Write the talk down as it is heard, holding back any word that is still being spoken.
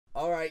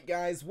Alright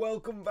guys,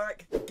 welcome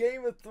back.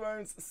 Game of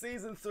Thrones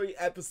Season 3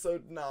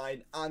 Episode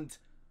 9, and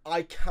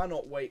I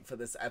cannot wait for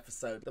this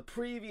episode. The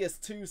previous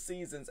two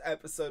seasons,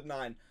 Episode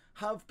 9,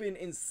 have been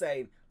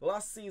insane.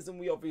 Last season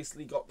we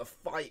obviously got the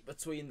fight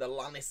between the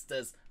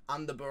Lannisters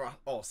and the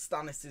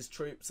Stannis'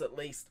 troops at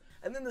least.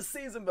 And then the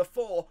season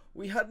before,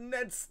 we had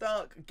Ned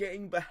Stark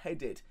getting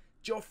beheaded.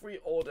 Joffrey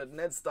ordered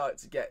Ned Stark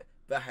to get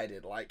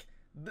beheaded. Like,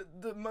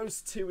 the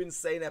most two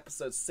insane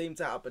episodes seem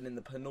to happen in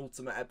the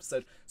penultimate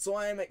episode, so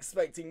I am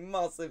expecting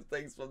massive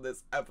things from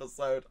this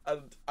episode,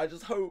 and I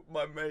just hope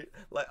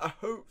I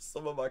hope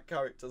some of my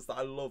characters that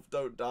I love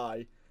don't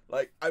die.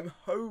 Like, I'm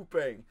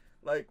hoping,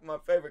 like, my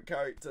favourite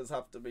characters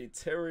have to be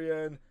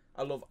Tyrion,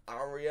 I love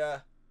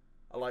Arya,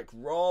 I like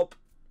Robb,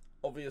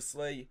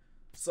 obviously,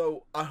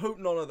 so I hope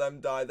none of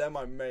them die. They're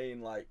my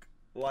main,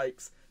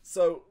 likes.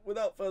 So,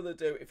 without further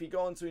ado, if you go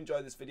on to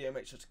enjoy this video,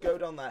 make sure to go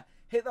down there,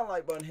 hit that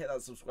like button, hit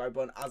that subscribe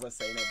button, as I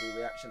say in every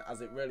reaction,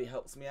 as it really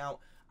helps me out.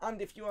 And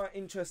if you are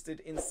interested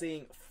in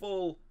seeing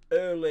full,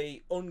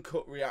 early,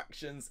 uncut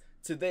reactions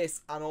to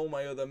this and all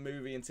my other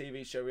movie and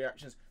TV show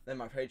reactions, then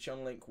my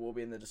Patreon link will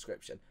be in the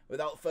description.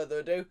 Without further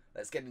ado,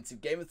 let's get into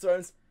Game of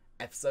Thrones,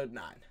 Episode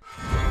 9.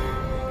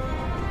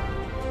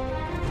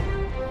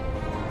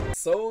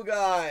 So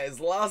guys,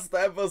 last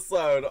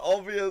episode,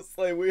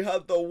 obviously we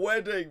had the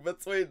wedding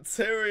between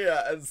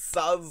Tyrion and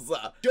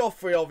Sansa.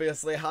 Joffrey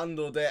obviously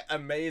handled it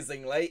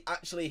amazingly.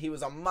 Actually, he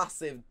was a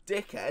massive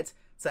dickhead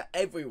to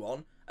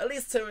everyone. At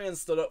least Tyrion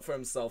stood up for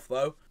himself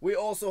though. We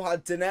also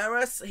had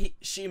Daenerys.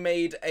 She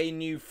made a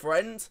new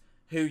friend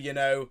who, you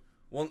know,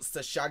 wants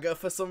to shag her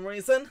for some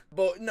reason.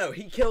 But no,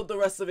 he killed the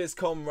rest of his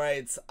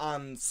comrades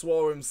and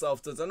swore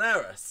himself to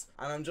Daenerys.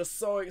 And I'm just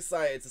so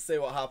excited to see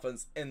what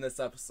happens in this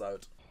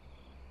episode.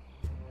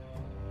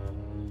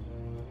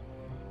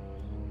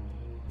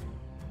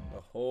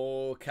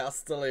 Oh,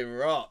 Casterly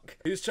Rock.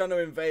 Who's trying to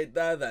invade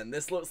there then?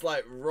 This looks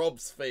like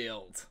Robb's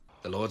field.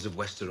 The Lords of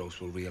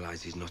Westeros will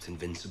realize he's not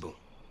invincible.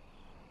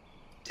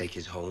 Take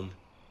his home,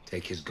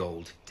 take his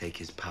gold, take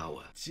his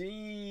power.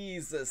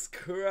 Jesus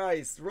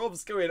Christ.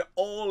 Robb's going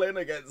all in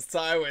against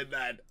Tywin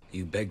then.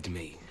 You begged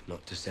me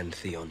not to send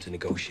Theon to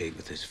negotiate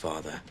with his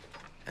father,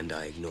 and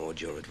I ignored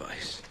your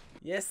advice.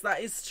 Yes, that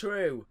is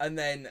true. And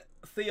then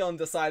Theon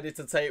decided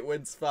to take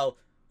Winterfell.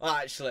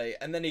 Actually,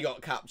 and then he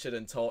got captured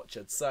and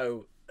tortured,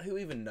 so who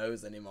even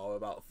knows anymore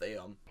about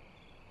Theon?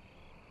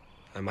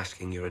 I'm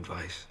asking your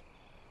advice.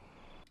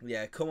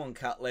 Yeah, come on,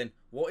 Catelyn.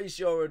 What is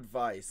your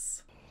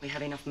advice? We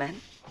have enough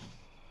men?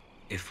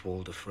 If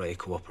Walder Frey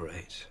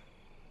cooperates.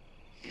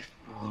 If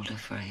Walder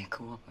Frey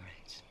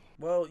cooperates.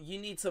 Well, you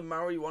need to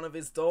marry one of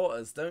his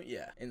daughters, don't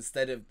you?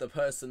 Instead of the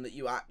person that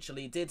you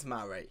actually did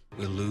marry.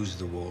 We'll lose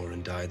the war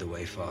and die the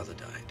way father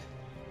died.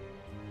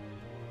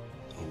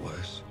 Or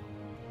worse.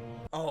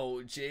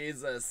 Oh,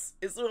 Jesus.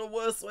 Is there a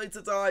worse way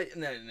to die?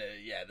 No,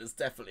 yeah, there's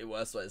definitely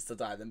worse ways to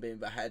die than being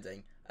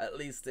beheading. At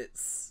least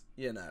it's,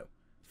 you know,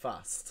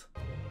 fast.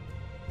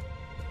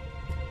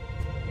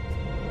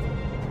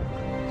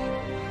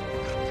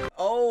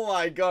 Oh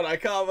my god, I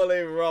can't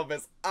believe Robb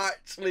is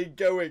actually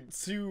going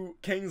to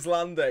King's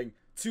Landing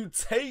to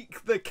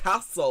take the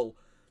castle.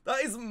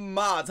 That is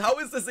mad. How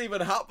is this even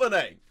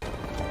happening?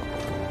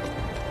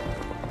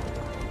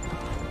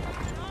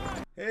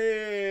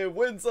 Hey,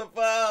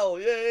 Winterfell!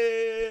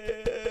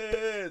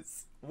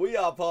 Yes! We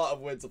are part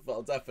of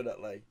Winterfell,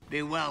 definitely.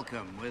 Be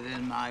welcome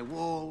within my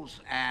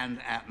walls and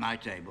at my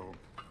table.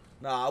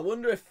 Now, I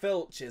wonder if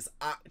Filch is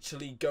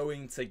actually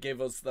going to give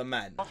us the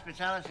men.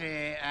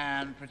 Hospitality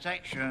and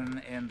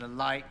protection in the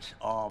light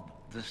of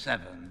the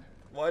Seven.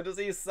 Why does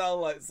he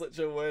sound like such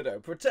a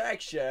weirdo?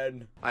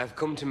 Protection! I have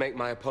come to make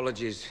my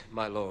apologies,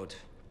 my lord,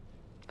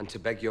 and to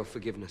beg your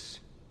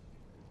forgiveness.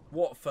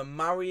 What, for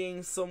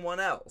marrying someone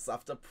else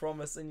after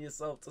promising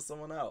yourself to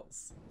someone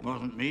else?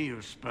 Wasn't me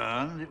you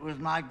spurned, it was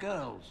my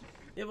girls.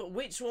 Yeah, but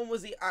which one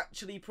was he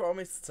actually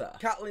promised to?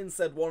 Catelyn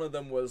said one of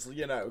them was,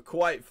 you know,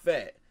 quite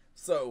fit.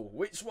 So,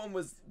 which one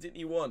did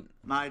he want?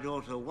 My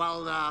daughter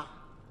Walder,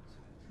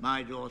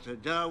 my daughter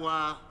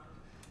Jorah,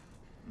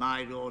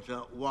 my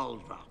daughter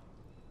Walder.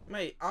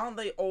 Mate, aren't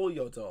they all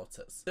your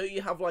daughters? Don't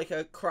you have like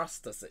a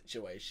Craster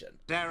situation?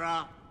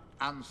 Sarah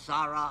and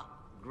Sarah,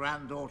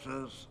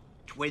 granddaughters,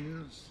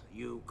 twins.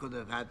 You could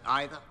have had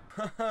either.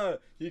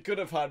 You could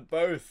have had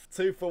both.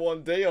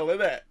 2-for-1 deal,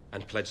 innit?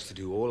 And pledge to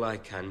do all I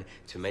can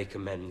to make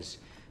amends,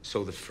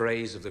 so the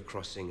Freys of the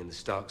Crossing and the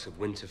Starks of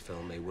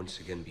Winterfell may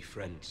once again be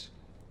friends.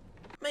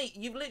 Mate,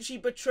 you've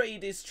literally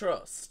betrayed his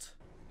trust.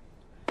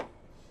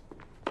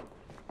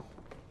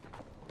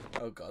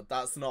 Oh god,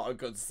 that's not a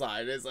good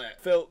sign, is it?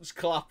 Filch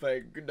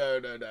clapping. No,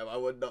 I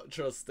would not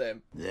trust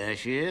him. There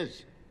she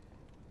is.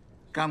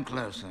 Come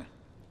closer.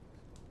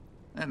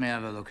 Let me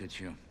have a look at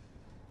you.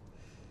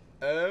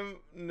 No.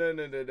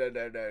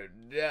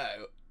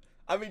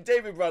 I mean,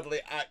 David Bradley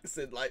acts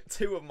in like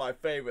two of my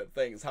favourite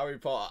things, Harry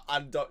Potter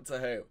and Doctor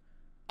Who.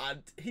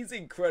 And he's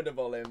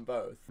incredible in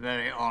both.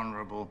 Very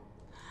honourable.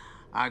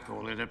 I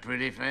call it a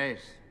pretty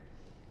face.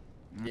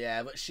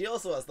 Yeah, but she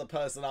also has the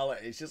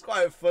personality. She's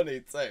quite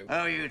funny too.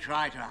 Oh, you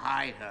try to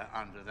hide her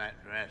under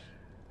that dress.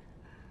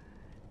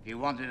 If you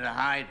wanted to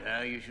hide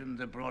her, you shouldn't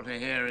have brought her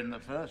here in the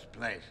first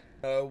place.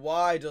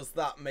 Why does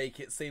that make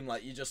it seem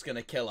like you're just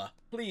gonna kill her?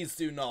 Please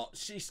do not.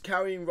 She's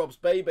carrying Robb's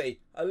baby.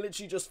 I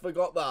literally just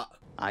forgot that.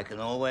 I can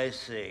always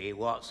see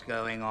what's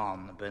going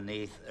on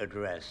beneath a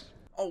dress.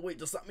 Oh wait,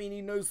 does that mean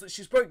he knows that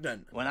she's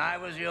pregnant? When I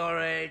was your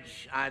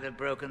age, I'd have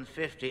broken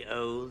 50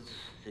 oaths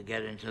to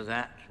get into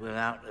that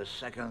without a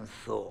second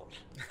thought.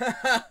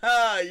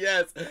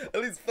 Yes, at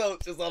least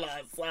Filch is on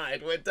our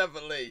side. We're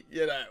definitely,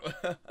 you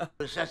know.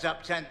 We set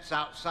up tents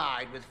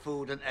outside with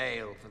food and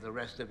ale for the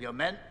rest of your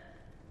men.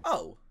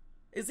 Oh,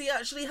 is he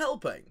actually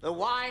helping? The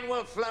wine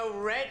will flow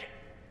red,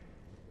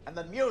 and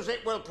the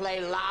music will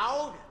play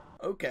loud.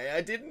 Okay,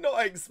 I did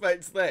not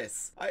expect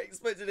this. I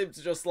expected him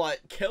to just,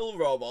 like, kill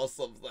Robb or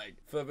something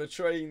for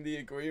betraying the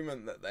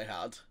agreement that they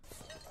had.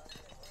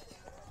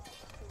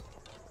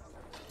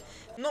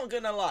 Not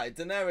gonna lie,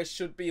 Daenerys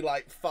should be,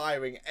 like,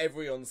 firing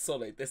every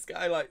Unsullied. This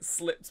guy, like,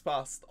 slipped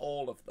past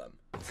all of them.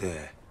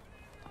 There.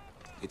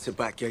 It's a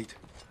back gate.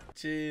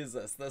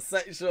 Jesus, the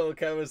sexual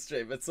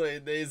chemistry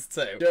between these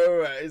two.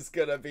 Jorah is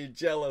gonna be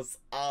jealous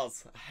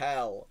as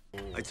hell.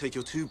 I take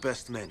your 2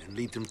 best men and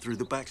lead them through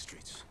the back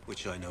streets,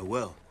 which I know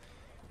well.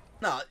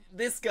 Nah,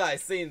 this guy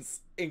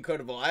seems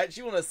incredible. I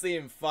actually want to see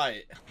him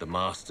fight. The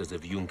masters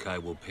of Yunkai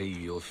will pay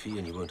you your fee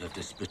and you won't have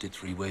to split it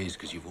 3 ways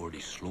because you've already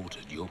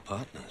slaughtered your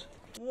partners.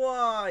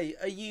 Why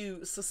are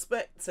you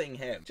suspecting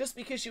him? Just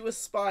because you were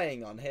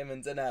spying on him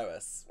and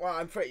Daenerys? Well,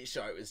 I'm pretty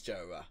sure it was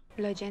Jorah.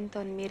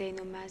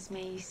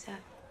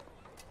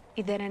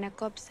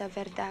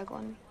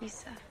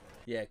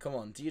 Yeah, come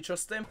on. Do you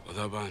trust him?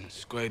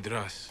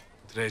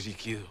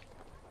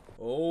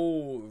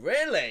 Oh,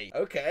 really?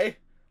 Okay.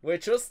 We're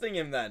trusting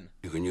him then.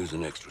 You can use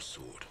an extra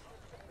sword.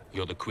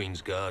 You're the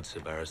Queen's guard, Sir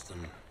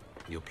Barristan.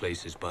 Your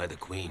place is by the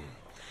Queen.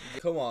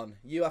 Come on,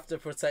 you have to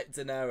protect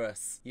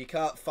Daenerys. You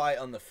can't fight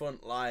on the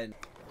front line.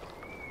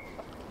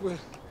 We're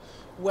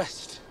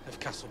west of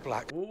Castle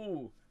Black.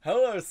 Ooh,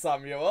 hello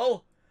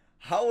Samuel.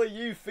 How are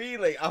you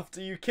feeling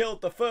after you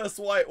killed the first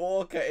White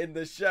Walker in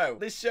the show?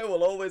 This show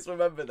will always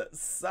remember that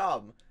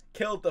Sam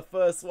killed the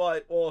first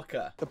White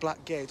Walker. The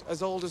Black Gate,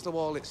 as old as the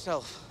wall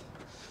itself.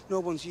 No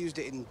one's used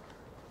it in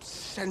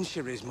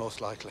centuries,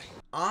 most likely.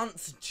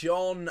 Aren't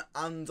Jon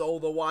and all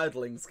the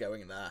wildlings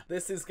going there?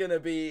 This is going to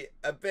be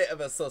a bit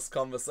of a sus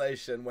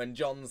conversation when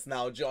Jon's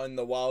now joined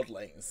the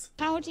wildlings.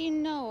 How do you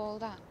know all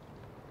that?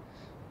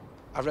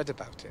 I read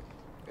about it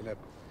in a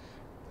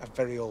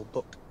very old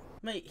book.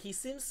 Mate, he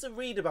seems to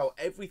read about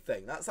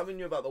everything. That's how we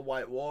knew about the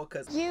White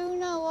Walkers. You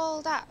know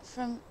all that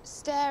from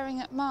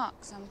staring at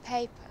marks on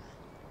paper?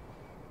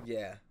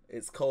 Yeah,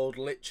 it's called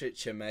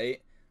literature,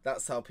 mate.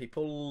 That's how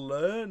people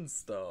learn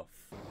stuff.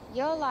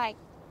 You're like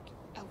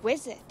a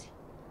wizard.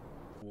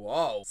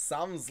 Whoa,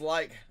 sounds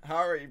like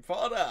Harry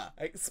Potter.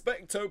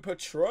 Expecto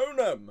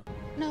Patronum.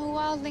 No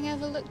wildling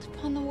ever looked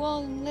upon the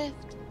wall and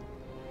lived.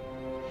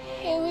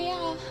 Here we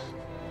are.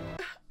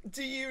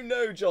 Do you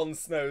know Jon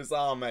Snow's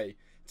army?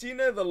 Do you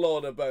know the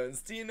Lord of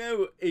Bones? Do you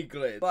know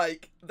Ygritte?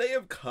 Like, they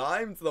have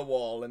climbed the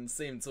wall and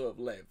seem to have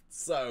lived,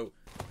 so...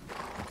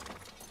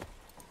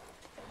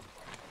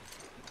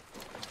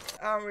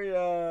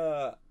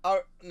 Arya...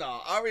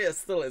 Arya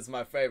still is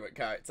my favourite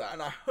character,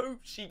 and I hope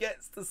she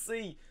gets to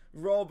see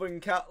Robb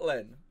and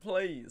Catelyn.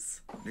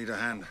 Please. Need a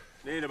hand.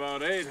 Need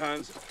about 8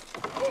 hands.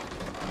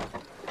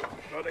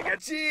 Gotta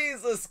get...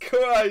 Jesus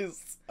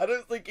Christ! I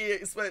don't think he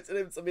expected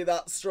him to be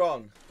that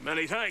strong.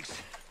 Many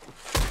thanks.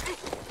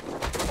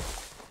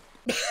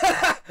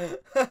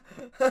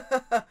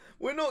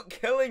 We're not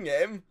killing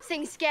him.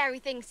 Saying scary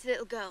things to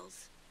little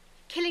girls.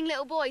 Killing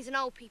little boys and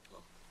old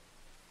people.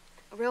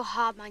 A real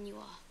hard man you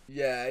are.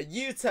 Yeah,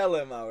 you tell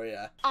him,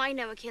 Arya. I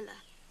know a killer.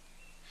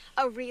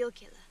 A real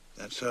killer.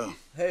 That's so.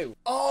 Who?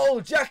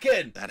 Oh,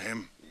 Jaqen! That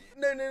him?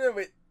 No,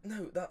 wait.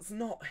 No, that's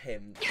not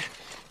him.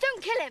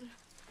 Don't kill him.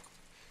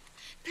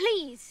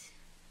 Please.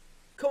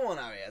 Come on,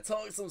 Arya,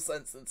 talk some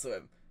sense into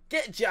him.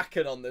 Get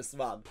Jaqen on this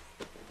man.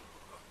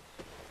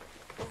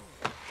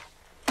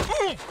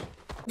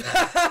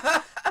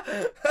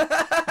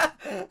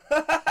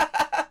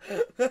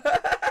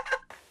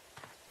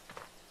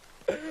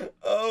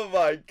 Oh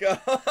my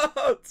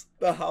god!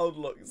 The Hound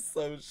looks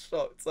so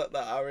shocked that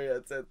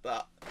Arya did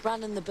that.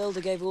 Bran and the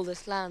Builder gave all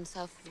this land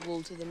south of the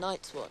wall to the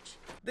Night's Watch.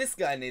 This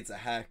guy needs a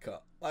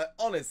haircut. Like,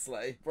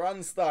 honestly,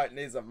 Bran Stark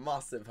needs a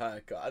massive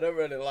haircut. I don't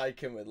really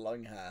like him with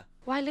long hair.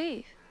 Why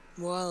leave?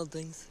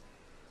 Wildlings.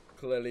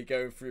 Clearly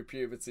going through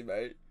puberty,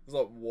 mate. It's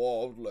like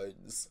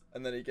wildlings.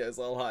 And then he gets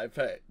all high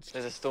pitched.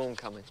 There's a storm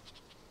coming.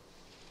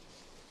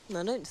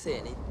 I don't see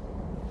any.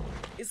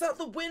 Is that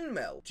the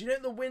windmill? Do you know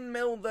the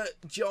windmill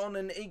that Jon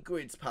and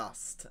Ygritte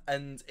passed?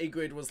 And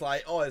Ygritte was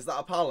like, oh, is that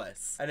a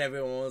palace? And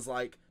everyone was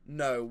like,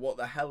 no, what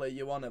the hell are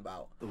you on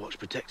about? The watch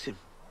protects him.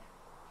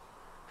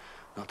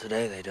 Not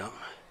today, they don't.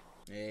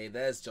 Hey,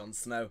 there's Jon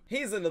Snow.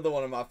 He's another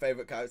one of my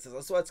favourite characters.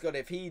 I swear to God,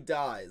 if he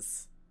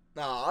dies...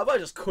 Nah, I might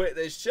just quit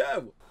this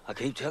show. I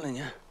keep telling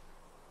you.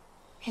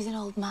 He's an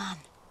old man.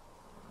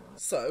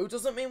 So,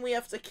 doesn't mean we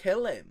have to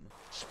kill him.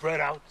 Spread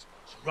out.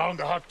 Surround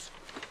the hut.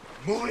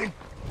 Moving.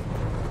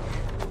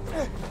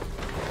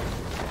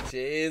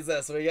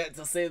 Jesus, we get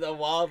to see the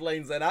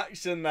wildlings in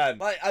action then.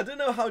 Like, I don't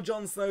know how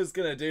Jon Snow's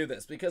gonna do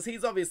this, because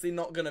he's obviously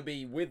not gonna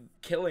be with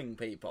killing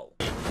people.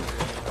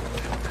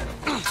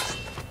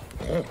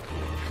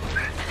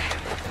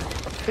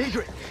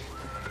 Egret!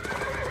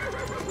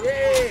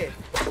 Yeah!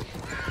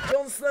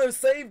 Jon Snow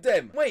saved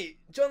him! Wait,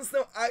 Jon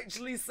Snow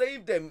actually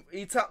saved him.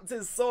 He tapped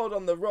his sword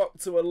on the rock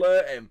to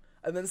alert him,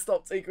 and then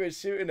stopped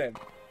Ygritte shooting him.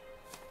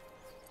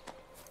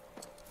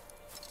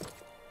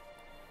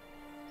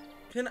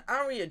 Can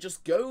Arya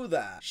just go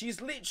there?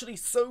 She's literally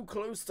so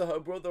close to her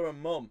brother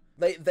and mum.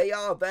 They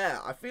are there.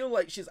 I feel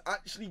like she's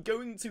actually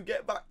going to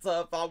get back to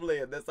her family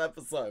in this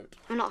episode.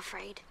 I'm not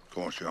afraid. Of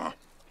course you are.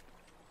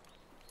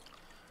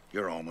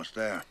 You're almost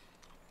there.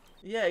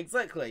 Yeah,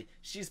 exactly.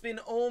 She's been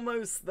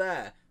almost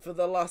there for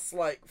the last,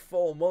 like,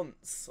 4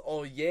 months.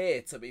 Or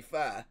year, to be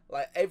fair.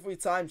 Like, every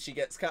time she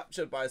gets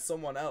captured by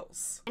someone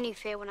else. I knew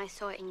fear when I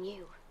saw it in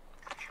you.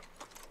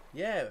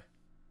 Yeah.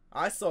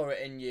 I saw it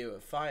in you,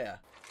 fire.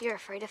 You're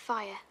afraid of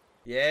fire.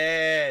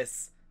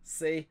 Yes.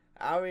 See,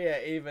 Arya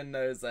even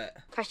knows it.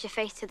 Press your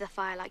face to the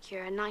fire like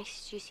you're a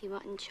nice, juicy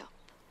mutton chop.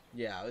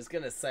 Yeah, I was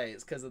gonna say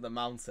it's because of the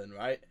mountain,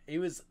 right? He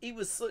was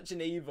such an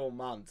evil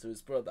man to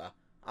his brother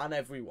and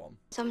everyone.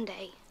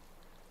 Someday,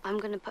 I'm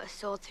gonna put a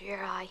sword through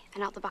your eye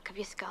and out the back of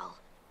your skull.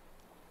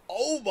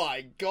 Oh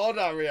my god,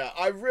 Arya!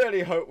 I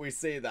really hope we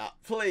see that.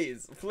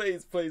 Please,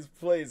 please, please,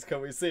 please,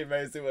 can we see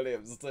Maisie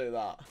Williams do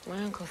that?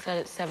 My uncle said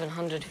it's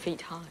 700 feet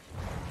high.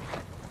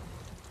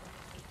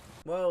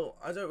 Well,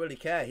 I don't really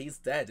care. He's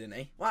dead, isn't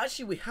he? Well,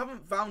 actually, we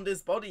haven't found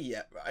his body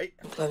yet, right?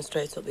 Climb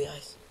straight up the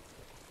ice.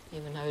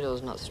 Even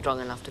Hodor's not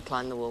strong enough to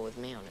climb the wall with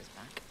me on his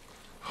back.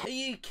 Are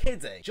you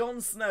kidding?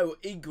 Jon Snow,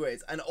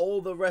 Ygritte, and all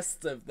the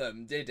rest of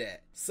them did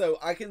it. So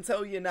I can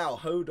tell you now,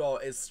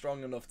 Hodor is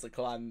strong enough to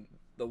climb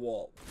the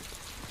wall.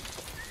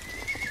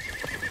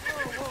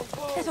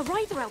 There's a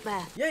rider out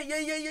there.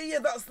 Yeah.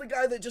 That's the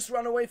guy that just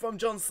ran away from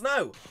Jon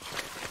Snow.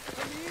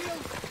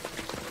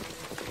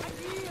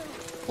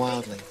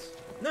 Wildlings.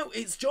 No,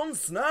 it's Jon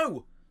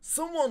Snow.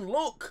 Someone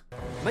look.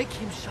 Make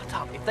him shut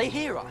up if they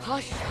hear us.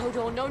 Hush,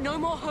 Hodor. No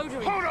more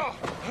Hodoring. Hodor!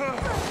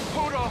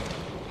 Hodor!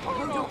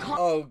 Hodor can't.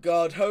 Oh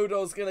god,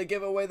 Hodor's gonna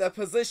give away their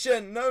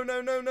position.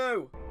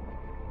 No.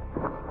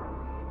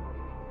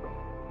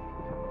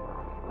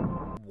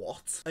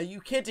 What? Are you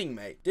kidding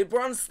me? Did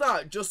Bran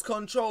Stark just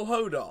control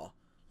Hodor?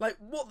 Like,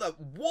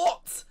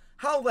 what?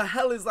 How the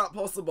hell is that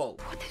possible?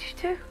 What did you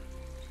do?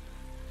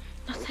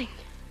 Nothing.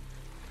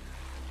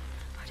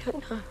 I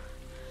don't know.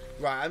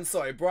 Right, I'm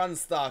sorry, Bran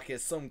Stark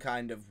is some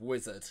kind of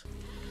wizard.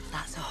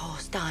 That's a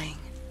horse dying.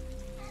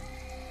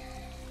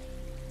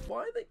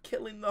 Why are they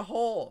killing the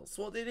horse?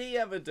 What did he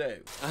ever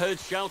do? I heard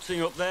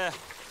shouting up there.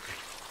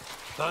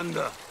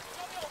 Thunder.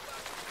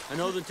 I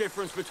know the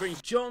difference between...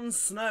 Jon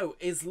Snow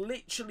is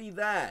literally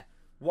there.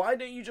 Why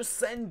don't you just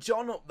send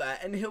Jon up there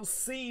and he'll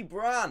see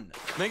Bran?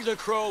 Make the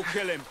crow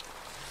kill him.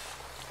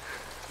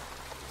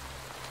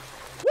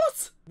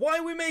 What? Why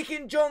are we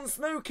making Jon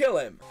Snow kill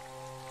him?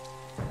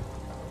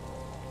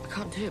 I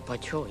can't do it by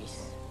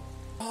choice.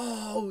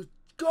 Oh,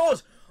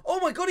 God. Oh,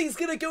 my God, he's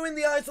going to go in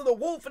the eyes of the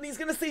wolf and he's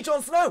going to see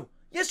Jon Snow.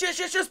 Yes,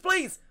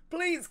 please.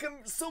 Please,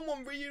 can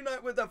someone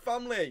reunite with their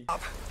family?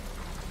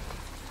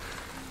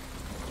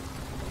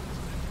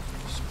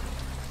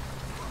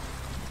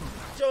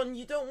 Jon,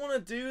 you don't want to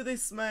do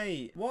this,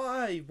 mate.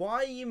 Why? Why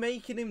are you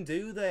making him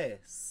do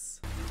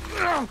this?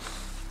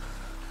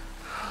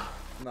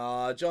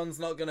 Nah, Jon's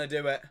not going to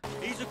do it.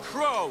 He's a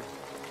crow.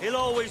 He'll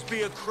always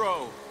be a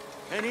crow.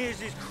 And here's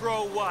his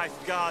crow wife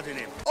guarding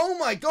him. Oh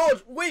my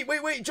god! Wait!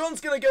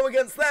 Jon's gonna go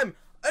against them!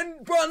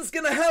 And Bran's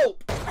gonna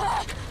help!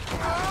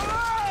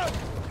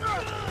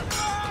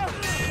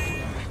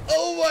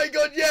 Oh my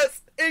god,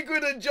 yes!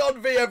 Ygritte and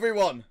Jon v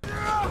everyone!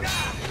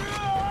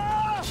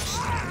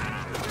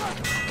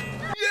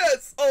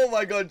 Yes! Oh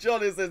my god,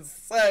 Jon is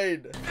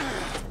insane!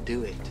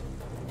 Do it.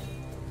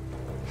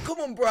 Come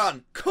on,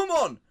 Bran! Come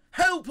on!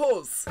 Help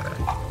us!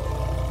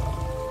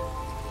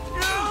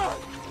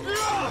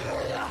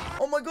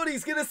 Oh my god,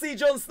 he's gonna see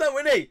Jon Snow,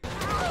 isn't he?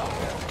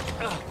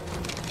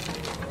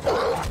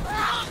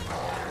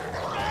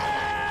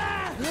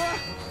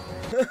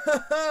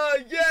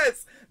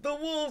 Yes! The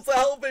wolves are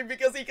helping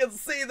because he can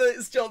see that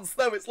it's Jon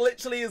Snow. It's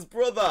literally his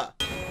brother.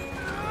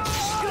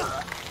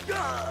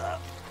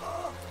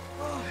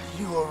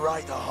 You were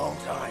right the whole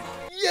time.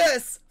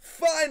 Yes!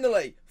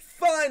 Finally!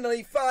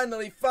 Finally!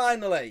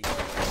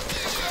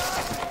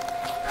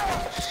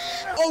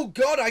 Oh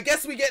god, I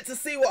guess we get to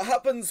see what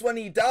happens when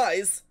he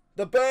dies.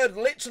 The bird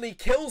literally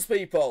kills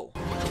people.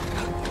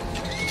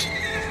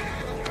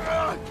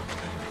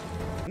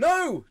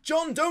 No!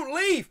 Jon, don't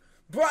leave!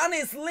 Bran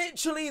is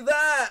literally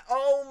there!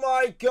 Oh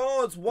my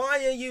god,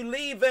 why are you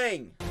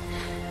leaving?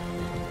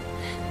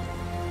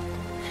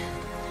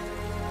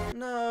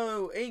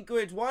 No,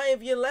 Ygritte, why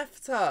have you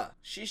left her?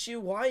 She's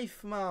your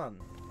wife, man.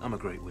 I'm a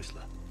great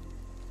whistler.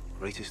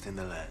 Greatest in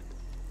the land.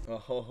 Oh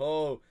ho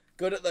ho.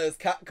 Good at those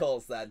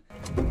catcalls then.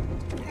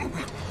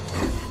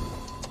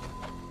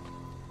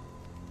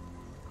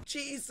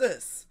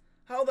 Jesus!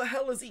 How the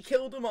hell has he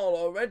killed them all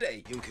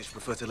already? Yunkish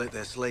prefer to let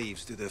their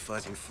slaves do their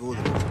fighting for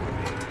them.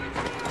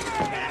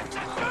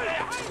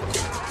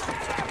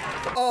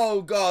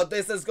 Oh god,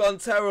 this has gone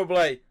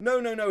terribly. No,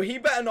 no, no, he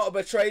better not have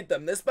betrayed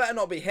them. This better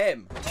not be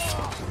him.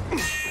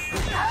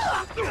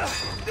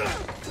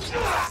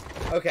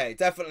 Okay,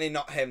 definitely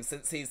not him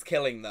since he's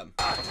killing them.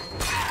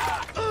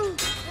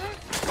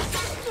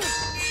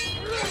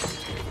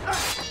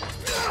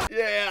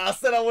 Yeah, I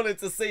said I wanted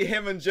to see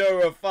him and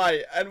Jorah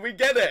fight, and we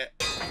get it.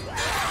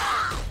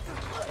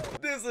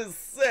 This is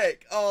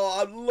sick.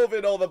 Oh, I'm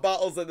loving all the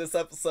battles in this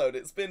episode.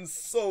 It's been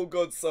so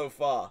good so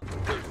far.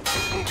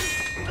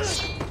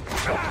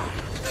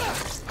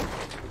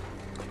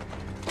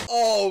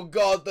 Oh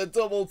god, the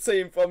double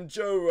team from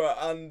Jorah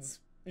and,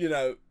 you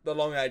know, the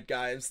long-haired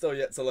guy. I'm still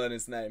yet to learn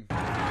his name.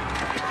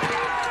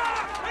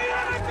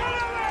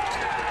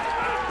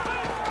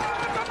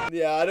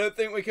 Yeah, I don't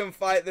think we can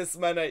fight this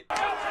many.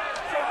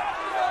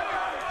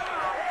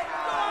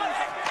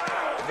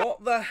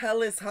 What the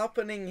hell is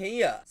happening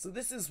here? So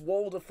this is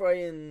Walder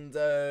Frey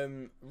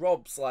and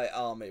Robb's like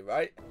army,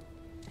 right?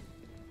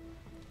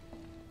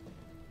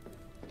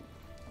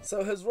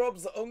 So has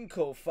Robb's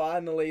uncle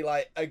finally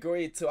like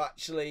agreed to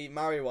actually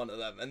marry one of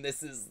them, and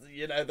this is,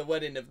 you know, the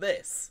wedding of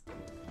this?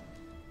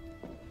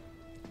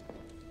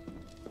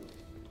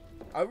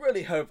 I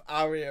really hope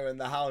Arya and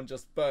the Hound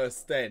just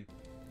burst in.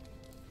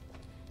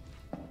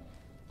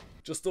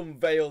 Just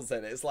unveils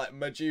it. It's like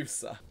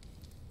Medusa.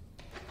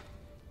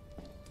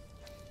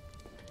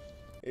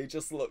 He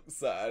just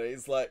looks at her.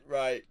 He's like,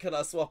 right, can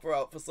I swap her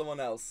out for someone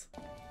else?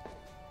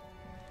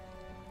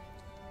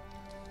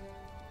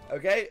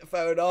 Okay,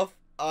 fair enough.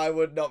 I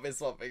would not be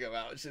swapping her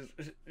out.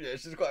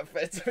 She's quite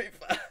fit, to be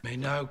fair. May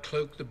now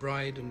cloak the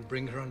bride and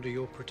bring her under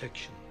your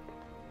protection.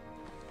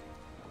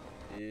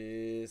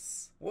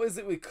 Yes. What is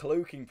it with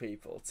cloaking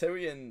people?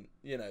 Tyrion,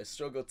 you know,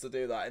 struggled to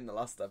do that in the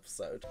last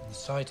episode. In the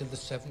sight of the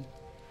seven,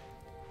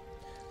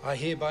 I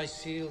hereby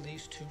seal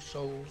these two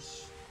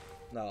souls.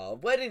 No,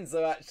 weddings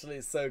are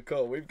actually so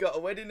cool. We've got a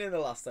wedding in the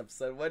last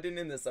episode, wedding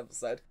in this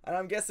episode, and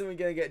I'm guessing we're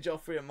going to get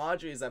Joffrey and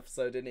Marjorie's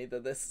episode in either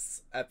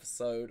this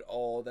episode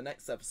or the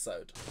next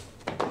episode.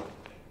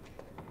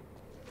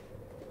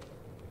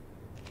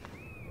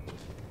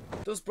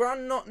 Does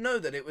Bran not know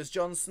that it was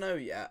Jon Snow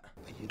yet?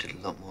 But you did a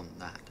lot more than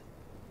that.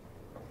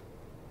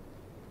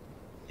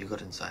 You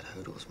got inside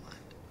Hodor's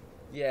mind.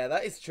 Yeah,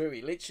 that is true.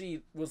 He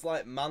literally was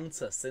like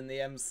Mantis in the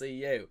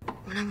MCU.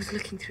 When I was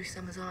looking through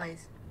Summer's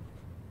eyes,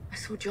 I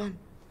saw Jon.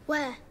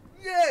 Where?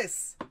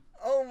 Yes!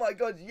 Oh my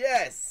god,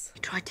 yes! We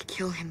tried to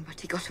kill him,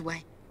 but he got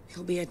away.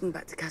 He'll be heading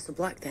back to Castle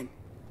Black then.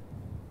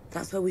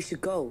 That's where we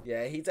should go.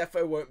 Yeah, he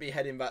definitely won't be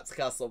heading back to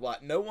Castle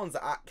Black. No one's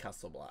at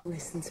Castle Black.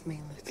 Listen to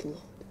me, little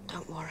Lord.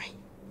 Don't worry.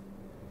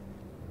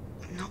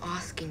 I'm not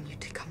asking you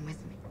to come with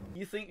me.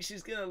 You think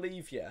she's gonna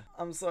leave you?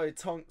 I'm sorry,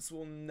 Tonks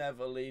will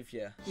never leave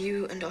you.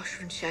 You and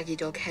Osher and Shaggy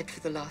Dog head for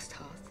the last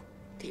hearth.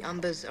 The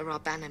Umbers are our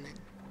bannermen.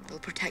 They'll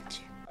protect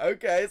you.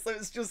 Okay, so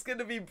it's just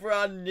gonna be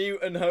Bran,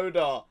 Newt, and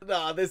Hodor.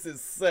 Nah, this is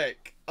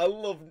sick. I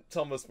love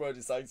Thomas Brodie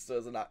Sangster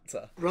as an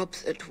actor.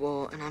 Robb's at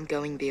war, and I'm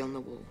going beyond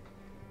the wall.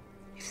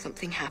 If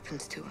something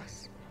happens to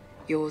us,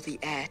 you're the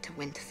heir to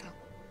Winterfell.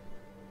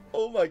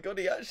 Oh my god,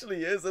 he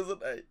actually is,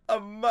 isn't he?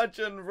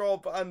 Imagine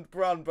Robb and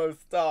Bran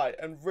both die,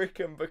 and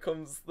Rickon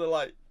becomes the,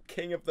 like,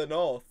 King of the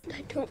North.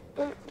 I don't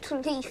want to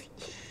leave.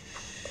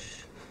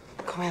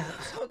 Come here.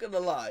 I'm not gonna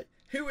lie.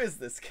 Who is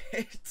this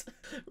kid?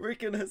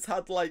 Rickon has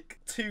had like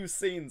 2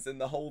 scenes in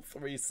the whole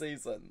 3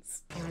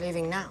 seasons. You're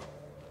leaving now.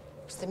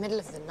 It's the middle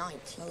of the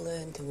night. I'll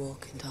learn to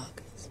walk in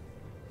darkness.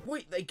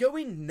 Wait, they go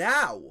in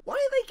now? Why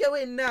are they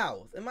going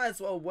now? They might as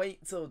well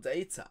wait till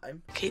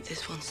daytime. Keep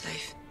this one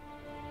safe.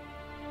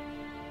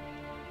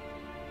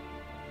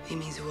 He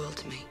means the world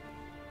to me.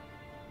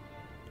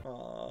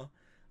 Aww.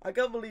 I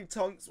can't believe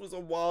Tonks was a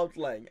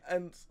wildling.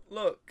 And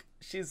look,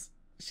 she's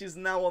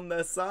now on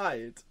their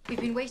side.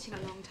 We've been waiting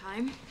a long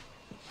time.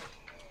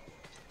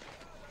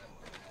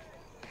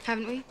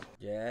 Haven't we?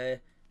 Yeah,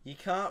 you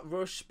can't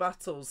rush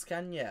battles,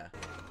 can ya?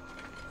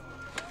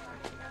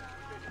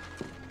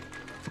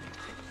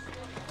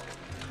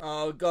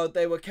 Oh god,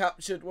 they were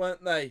captured,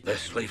 weren't they? Their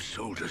slave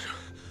soldiers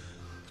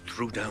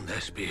threw down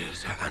their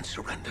spears and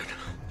surrendered.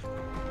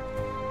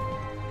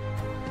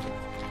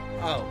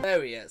 Oh,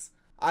 there he is.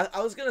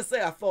 I was gonna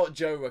say I thought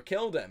Jorah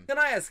killed him. Can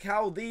I ask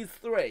how these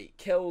 3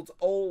 killed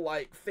all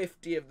like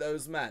 50 of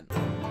those men?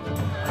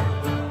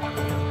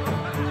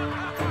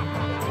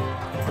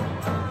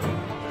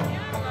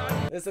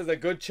 This is a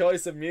good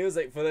choice of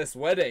music for this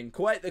wedding.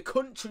 Quite the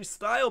country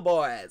style,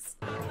 boys.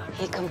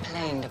 He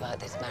complained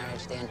about this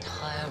marriage the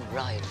entire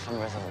ride from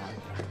River Run.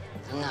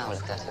 And now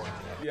look at it.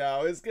 Yeah,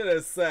 I was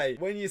gonna say,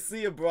 when you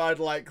see a bride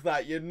like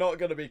that, you're not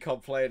gonna be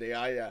complaining,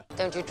 are you?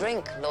 Don't you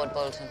drink, Lord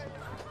Bolton?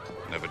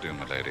 Never do,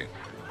 my lady.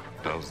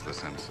 Dulls the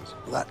senses.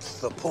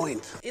 That's the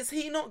point. Is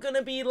he not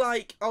gonna be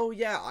like, oh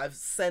yeah, I've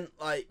sent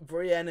like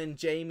Brienne and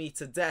Jaime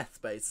to death,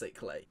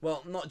 basically?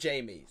 Well, not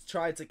Jaime.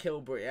 Tried to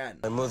kill Brienne.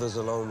 My mother's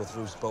alone with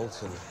Roose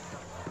Bolton.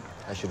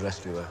 I should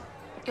rescue her.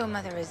 Your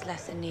mother is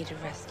less in need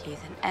of rescue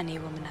than any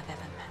woman I've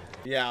ever met.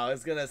 Yeah, I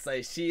was gonna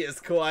say, she is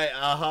quite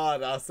a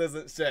hard ass,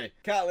 isn't she?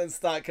 Catelyn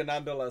Stark can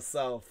handle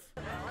herself.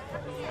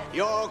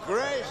 Your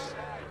Grace!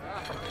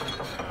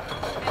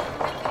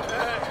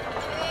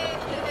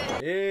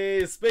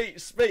 Yeah,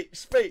 speech.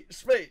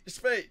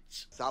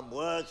 Some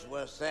words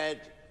were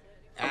said,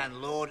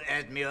 and Lord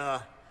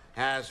Edmure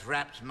has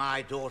wrapped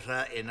my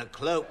daughter in a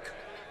cloak.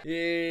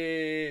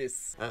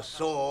 Yes. A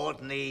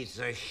sword needs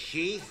a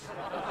sheath.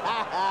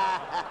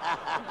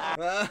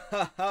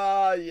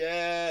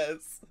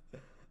 Yes.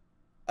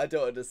 I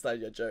don't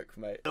understand your joke,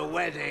 mate. The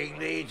wedding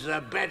needs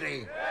a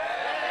bedding.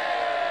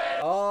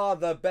 Oh,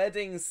 the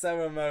bedding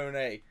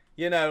ceremony.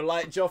 You know,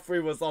 like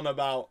Joffrey was on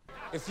about.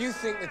 If you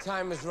think the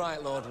time is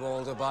right, Lord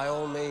Walder, by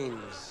all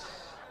means,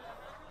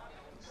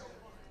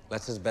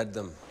 let us bed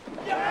them.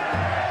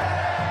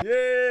 Yeah!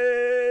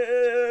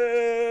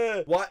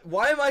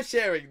 Why am I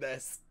sharing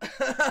this?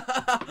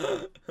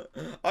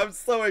 I'm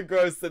so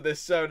engrossed in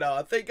this show now.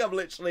 I think I'm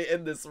literally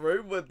in this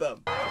room with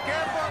them.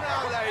 Careful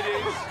now,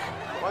 ladies.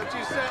 Once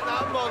you set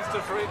that monster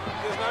free,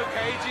 there's no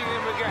caging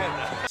him again.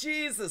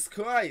 Jesus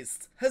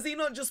Christ. Has he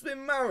not just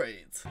been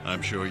married?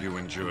 I'm sure you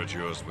endured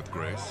yours with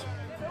grace.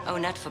 Oh,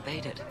 Ned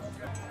forbade it.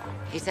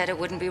 He said it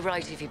wouldn't be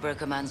right if he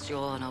broke a man's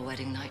jaw on our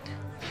wedding night.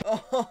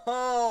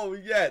 Oh,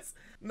 yes.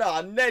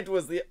 Nah, Ned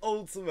was the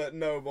ultimate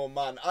noble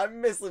man. I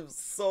miss him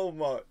so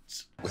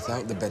much.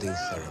 Without the bedding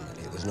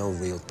ceremony, there's no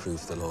real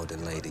proof the Lord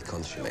and Lady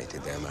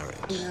consummated their marriage.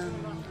 No,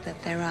 but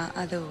there are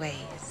other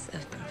ways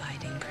of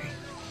providing proof.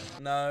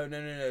 No.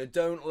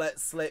 Don't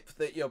let slip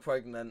that you're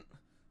pregnant.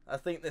 I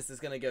think this is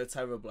going to go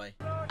terribly.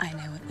 I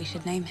know what we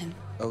should name him.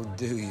 Oh,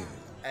 do you?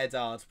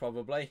 Eddard,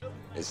 probably.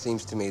 It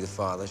seems to me the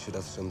father should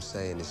have some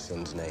say in his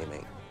son's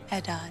naming.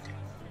 Eddard.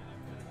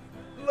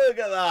 Look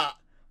at that.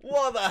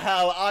 What the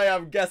hell? I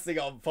am guessing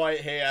on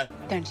point here.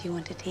 Don't you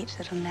want to teach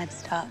little Ned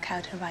Stark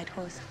how to ride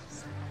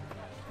horses?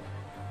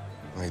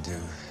 I do.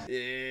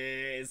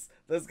 Yes.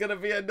 There's going to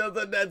be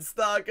another Ned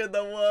Stark in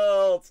the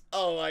world.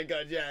 Oh my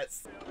god,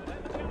 yes.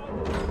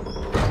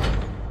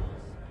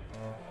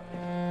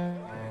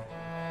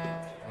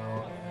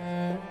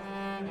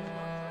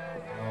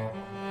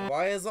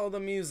 Why has all the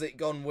music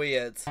gone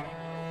weird? No,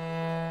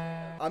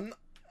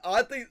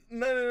 I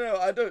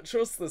don't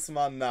trust this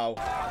man now.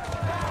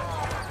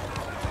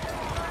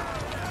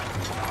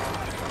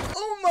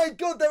 Oh my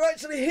god, they're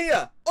actually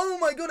here! Oh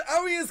my god,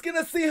 Arya's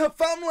gonna see her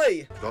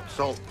family! Got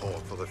salt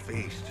pork for the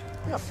feast.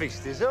 The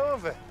feast is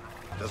over.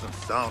 Doesn't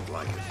sound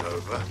like it's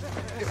over.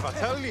 If I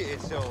tell you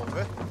it's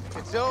over,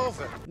 it's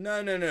over.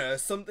 No,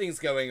 something's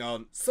going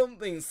on.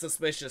 Something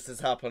suspicious is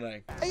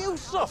happening. Are you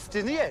soft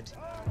in the head?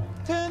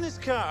 Turn this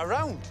car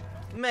around.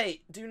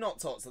 Mate, do not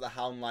talk to the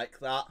hound like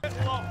that.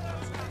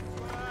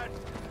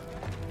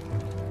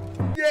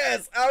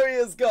 Yes,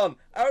 Arya's gone.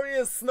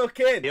 Arya's snuck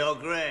in. Your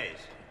Grace.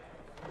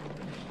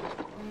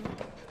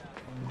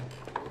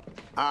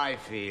 I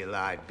feel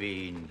I've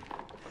been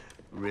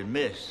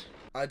remiss.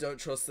 I don't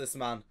trust this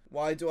man.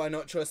 Why do I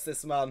not trust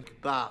this man?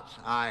 But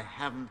I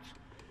haven't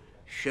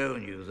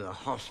shown you the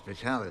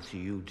hospitality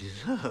you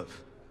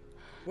deserve.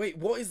 Wait,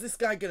 what is this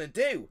guy gonna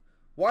do?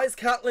 Why is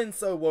Catelyn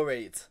so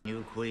worried?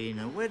 New queen,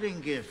 a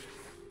wedding gift.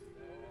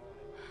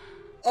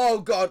 Oh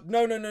god,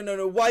 no.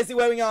 Why is he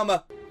wearing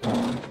armor?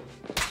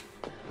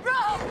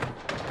 Robb!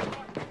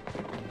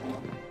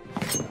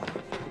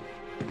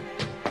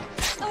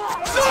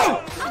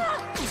 No!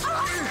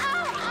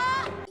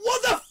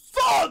 What the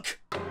fuck?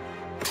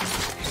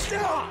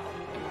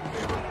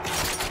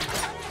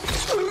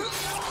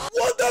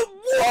 What the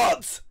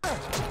what? No!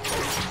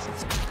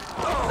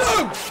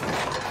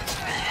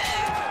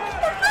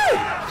 What the?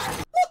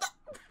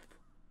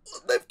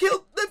 They've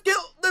killed.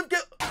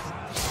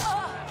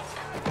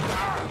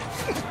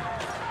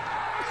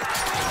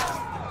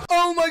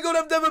 Oh my god,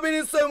 I've never been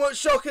in so much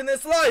shock in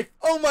this life.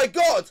 Oh my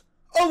god.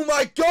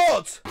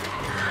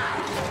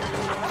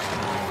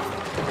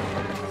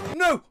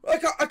 No, I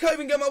can't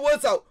even get my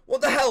words out. What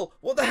the hell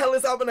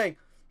is happening?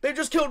 They've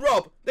just killed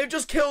Robb. They've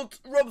just killed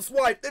Robb's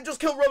wife. They've just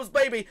killed Robb's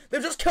baby.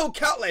 They've just killed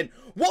Catelyn.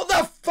 What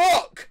the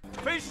fuck?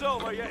 Feast's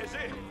over yet, is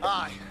it?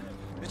 Aye.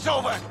 It's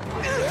over.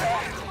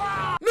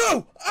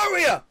 No,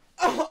 Arya!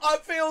 Oh, I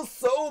feel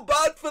so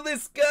bad for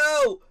this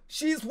girl.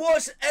 She's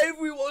watched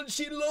everyone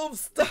she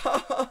loves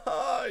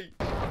die.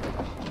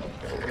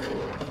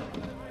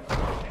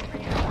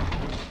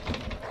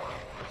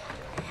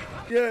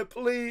 Yeah,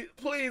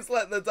 please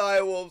let the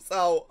direwolves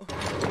out.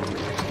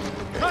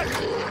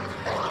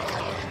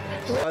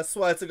 I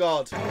swear to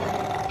God.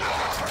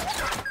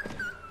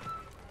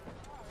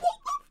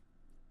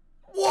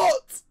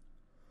 What?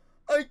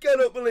 I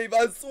cannot believe,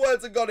 I swear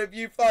to God, if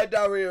you find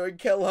Arya and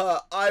kill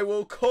her, I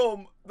will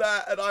come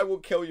there and I will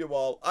kill you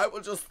all. I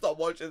will just stop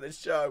watching this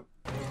show.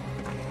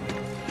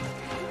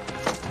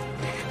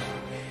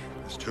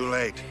 It's too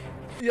late.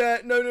 Yeah,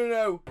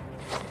 no.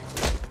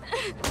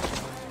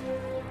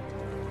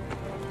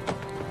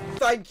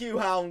 Thank you,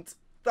 Hound.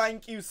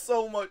 Thank you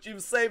so much.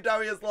 You've saved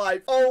Arya's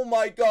life. Oh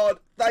my God,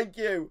 thank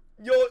you.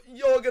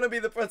 You're gonna be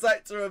the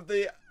protector of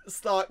the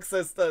Stark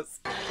sisters.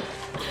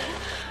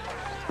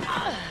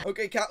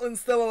 Okay,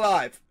 Catelyn's still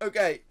alive.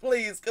 Okay,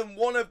 please, can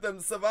one of them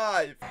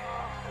survive?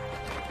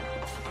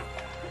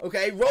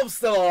 Okay, Robb's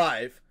still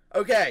alive.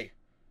 Okay,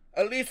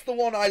 at least the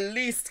one I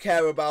least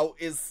care about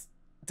is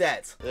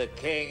dead. The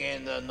king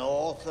in the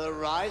north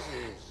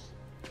arises.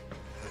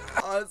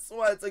 I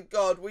swear to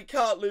God, we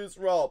can't lose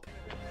Robb.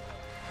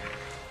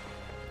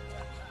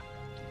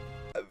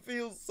 I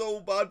feel so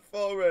bad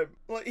for him.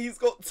 Like, he's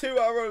got 2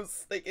 arrows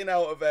sticking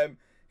out of him.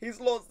 He's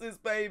lost his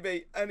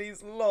baby, and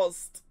he's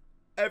lost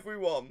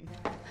everyone.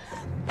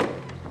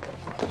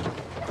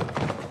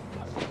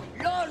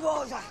 Lord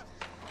Walder!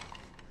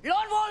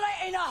 Lord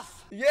Walder,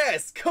 enough!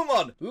 Yes, come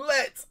on,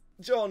 let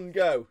John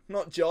go.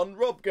 Not John,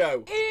 Robb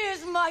go. He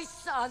is my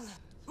son.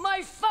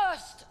 My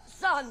first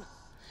son.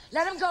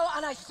 Let him go,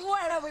 and I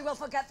swear we will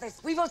forget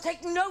this. We will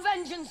take no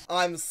vengeance.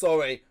 I'm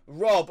sorry.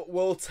 Robb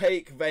will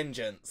take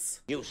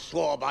vengeance. You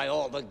swore by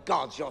all the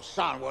gods your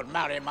son would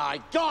marry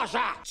my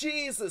daughter!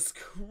 Jesus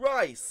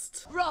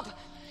Christ. Robb,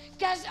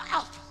 get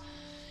up.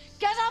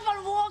 Get up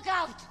and walk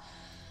out.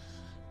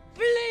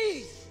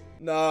 Please.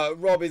 No,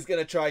 Robb is going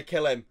to try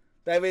kill him.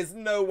 There is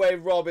no way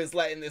Robb is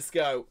letting this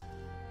go.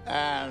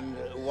 And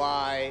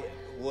why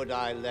would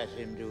I let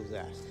him do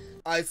that?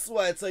 I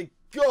swear to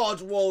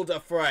God, Walder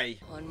Frey.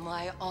 On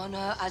my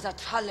honor as a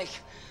Tully.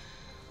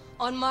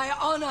 On my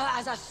honor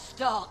as a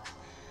Stark.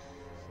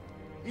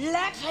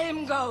 Let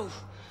him go.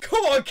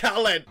 Come on,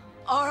 Catelyn.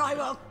 Or I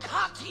will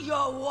cut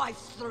your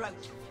wife's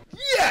throat.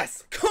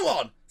 Yes! Come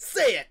on!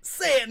 Say it!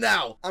 Say it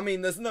now! I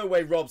mean, there's no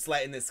way Robb's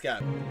letting this go.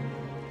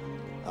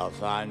 I'll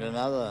find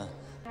another.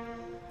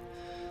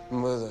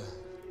 Mother.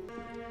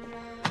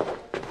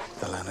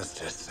 The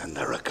Lannisters send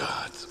their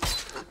regards.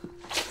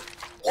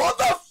 What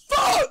the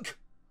fuck?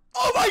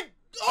 Oh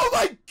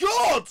my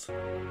God!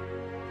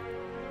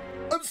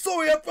 I'm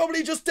sorry, I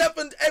probably just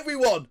deafened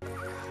everyone.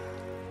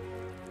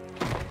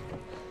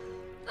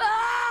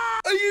 Ah!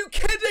 Are you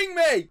kidding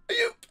me?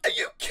 Are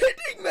you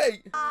kidding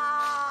me?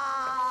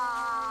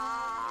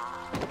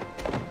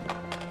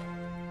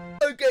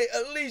 Okay,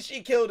 at least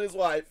she killed his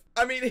wife.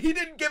 I mean, he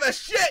didn't give a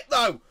shit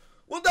though.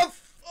 What the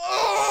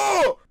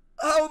oh!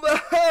 How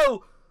the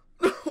hell?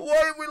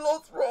 Why have we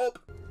lost Robb?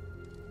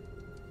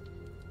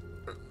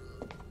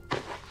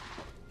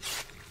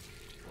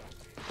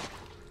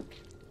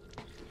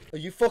 Are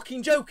you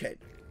fucking joking?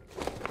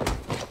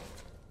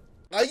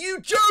 Are you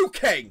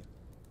joking?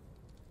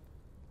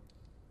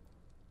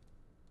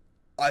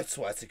 I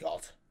swear to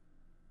God.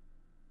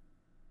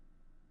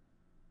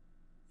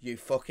 You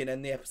fucking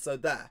end the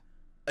episode there.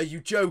 Are you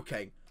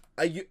joking?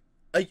 Are you...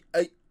 I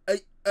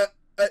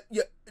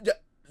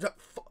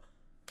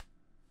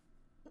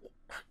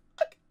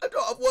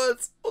don't have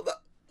words.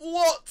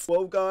 What?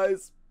 Well,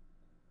 guys,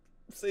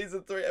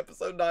 season 3,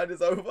 episode 9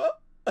 is over,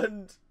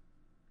 and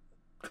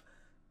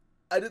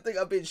I don't think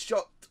I've been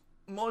shocked,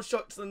 more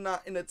shocked than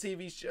that in a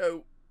TV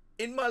show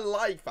in my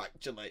life,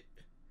 actually.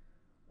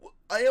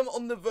 I am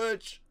on the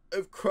verge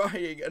of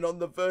crying and on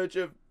the verge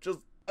of just,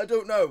 I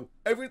don't know.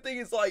 Everything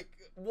is like,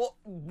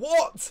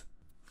 what?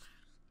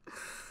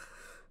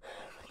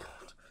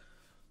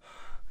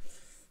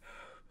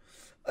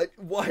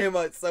 Why am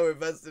I so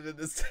invested in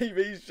this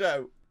TV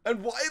show?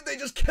 And why have they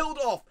just killed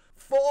off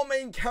 4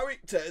 main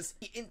characters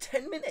in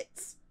 10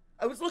 minutes?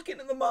 I was looking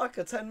at the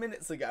marker 10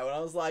 minutes ago and I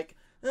was like,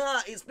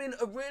 it's been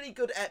a really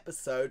good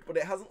episode, but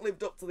it hasn't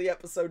lived up to the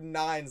episode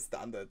 9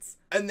 standards.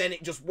 And then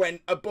it just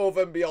went above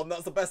and beyond.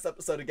 That's the best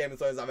episode of Game of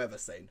Thrones I've ever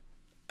seen.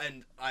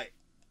 And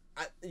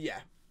yeah,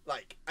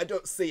 like, I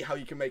don't see how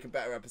you can make a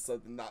better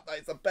episode than that. That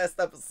is the best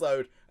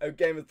episode of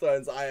Game of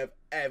Thrones I have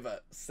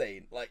ever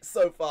seen. Like,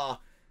 so far,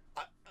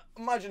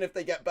 imagine if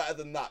they get better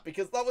than that,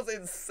 because that was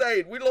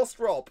insane. We lost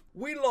Robb.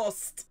 We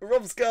lost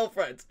Robb's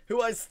girlfriend,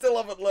 who I still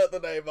haven't learnt the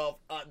name of,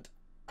 and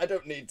I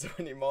don't need to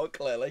anymore,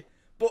 clearly.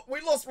 But we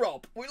lost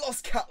Robb. We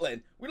lost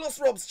Catelyn. We lost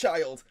Robb's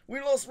child. We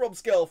lost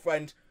Robb's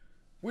girlfriend.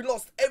 We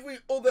lost every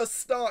other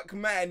Stark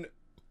man.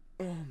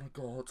 Oh my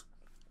God.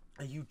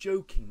 Are you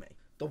joking me?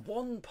 The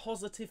one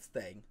positive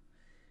thing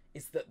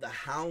is that the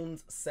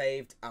Hound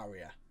saved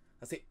Arya.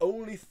 That's the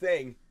only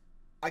thing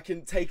I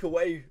can take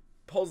away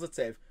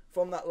positive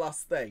from that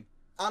last thing.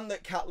 And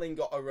that Catelyn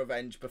got her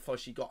revenge before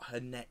she got her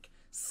neck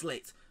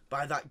slit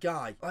by that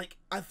guy. Like,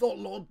 I thought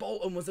Lord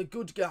Bolton was a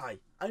good guy.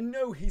 I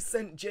know he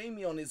sent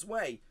Jaime on his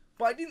way,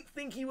 but I didn't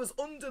think he was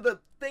under the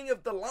thing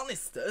of the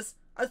Lannisters.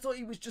 I thought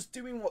he was just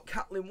doing what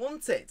Catelyn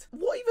wanted.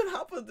 What even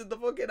happened in the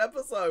fucking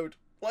episode?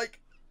 Like,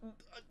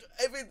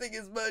 everything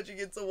is merging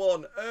into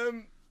one.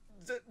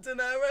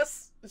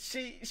 Daenerys,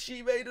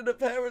 she made an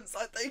appearance,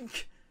 I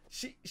think.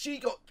 She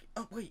got,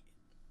 oh wait,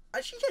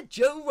 actually yeah,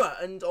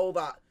 Jorah and all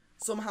that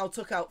somehow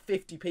took out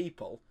 50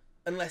 people,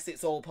 unless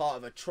it's all part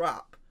of a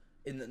trap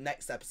in the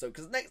next episode,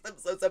 because next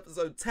episode's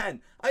episode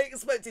 10. I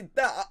expected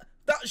that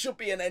should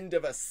be an end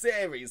of a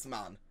series,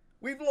 man.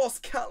 We've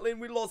lost Catelyn,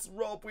 we lost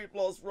Robb, we've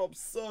lost Robb's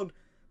son.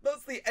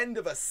 That's the end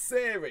of a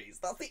series.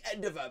 That's the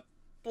end of a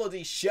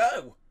bloody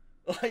show.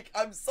 Like,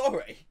 I'm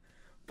sorry,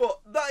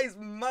 but that is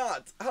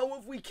mad. How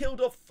have we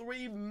killed off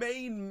 3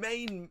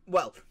 main,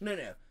 well,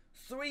 no,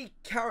 3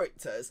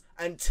 characters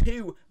and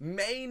 2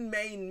 main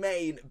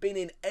been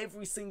in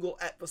every single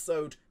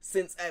episode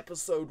since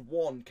episode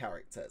 1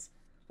 characters.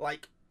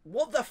 Like,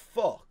 what the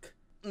fuck?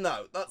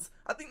 No,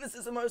 I think this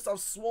is the most I've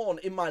sworn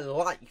in my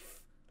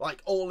life,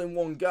 like, all in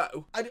one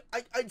go. I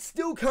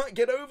still can't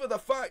get over the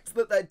fact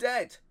that they're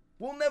dead.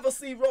 We'll never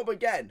see Robb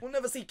again. We'll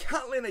never see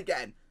Catelyn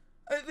again.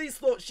 I at least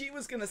thought she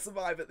was going to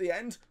survive at the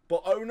end,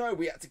 but oh no,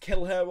 we had to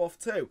kill her off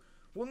too.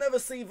 We'll never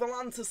see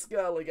Volantis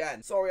girl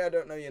again. Sorry, I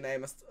don't know your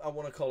name. I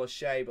want to call her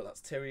Shay, but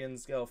that's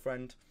Tyrion's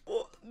girlfriend.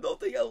 But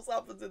nothing else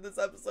happens in this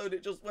episode.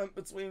 It just went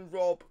between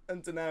Robb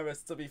and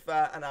Daenerys, to be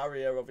fair, and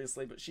Arya,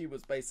 obviously, but she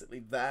was basically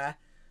there.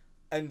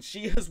 And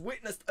she has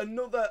witnessed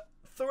another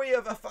 3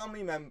 of her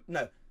family members.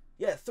 No,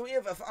 yeah, 3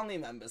 of her family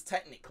members,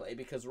 technically,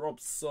 because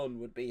Robb's son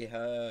would be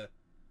her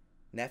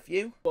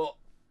nephew. But,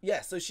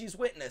 yeah, so she's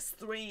witnessed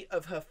 3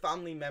 of her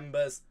family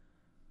members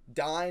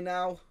die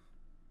now.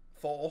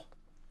 4.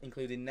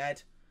 Including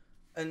Ned,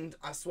 and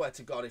I swear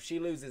to God, if she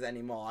loses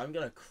any more, I'm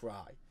gonna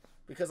cry,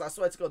 because I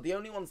swear to God, the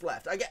only ones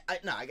left, I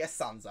guess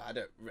Sansa, I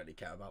don't really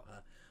care about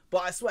her, but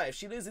I swear, if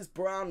she loses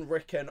Bran,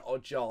 Rickon, or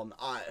Jon,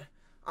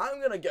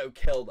 I'm gonna go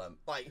kill them.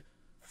 Like,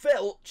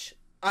 Filch,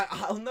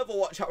 I'll never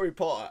watch Harry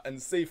Potter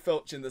and see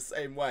Filch in the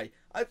same way.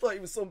 I thought he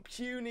was some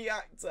puny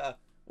actor,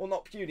 well,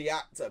 not puny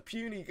actor,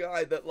 puny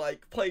guy that,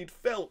 like, played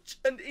Filch,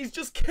 and he's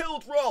just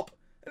killed Robb,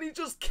 and he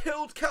just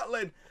killed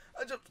Catelyn.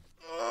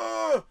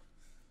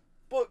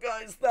 But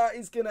guys, that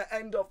is going to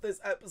end off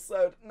this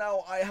episode.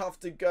 Now I have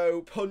to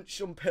go punch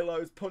some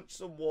pillows, punch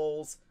some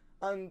walls,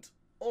 and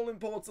all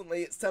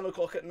importantly, it's 10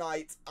 o'clock at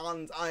night,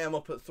 and I am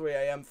up at 3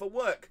 AM for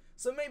work,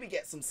 so maybe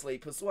get some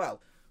sleep as well.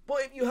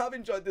 But if you have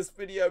enjoyed this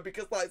video,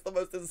 because that's the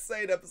most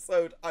insane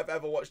episode I've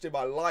ever watched in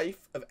my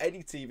life, of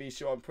any TV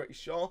show, I'm pretty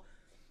sure,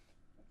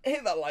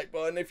 hit that like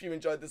button if you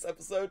enjoyed this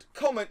episode.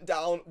 Comment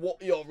down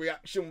what your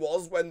reaction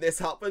was when this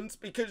happened,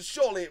 because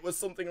surely it was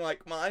something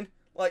like mine.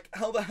 Like,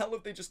 how the hell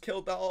have they just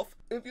killed that off?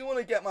 If you want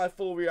to get my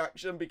full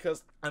reaction,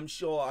 because I'm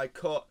sure I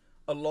cut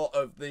a lot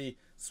of the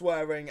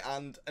swearing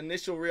and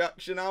initial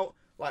reaction out.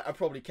 Like, I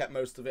probably kept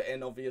most of it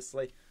in,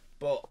 obviously.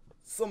 But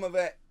some of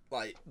it,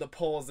 like, the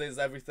pauses,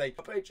 everything.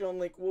 My Patreon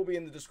link will be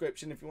in the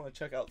description if you want to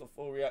check out the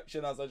full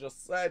reaction, as I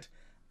just said.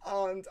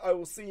 And I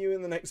will see you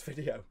in the next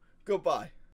video. Goodbye.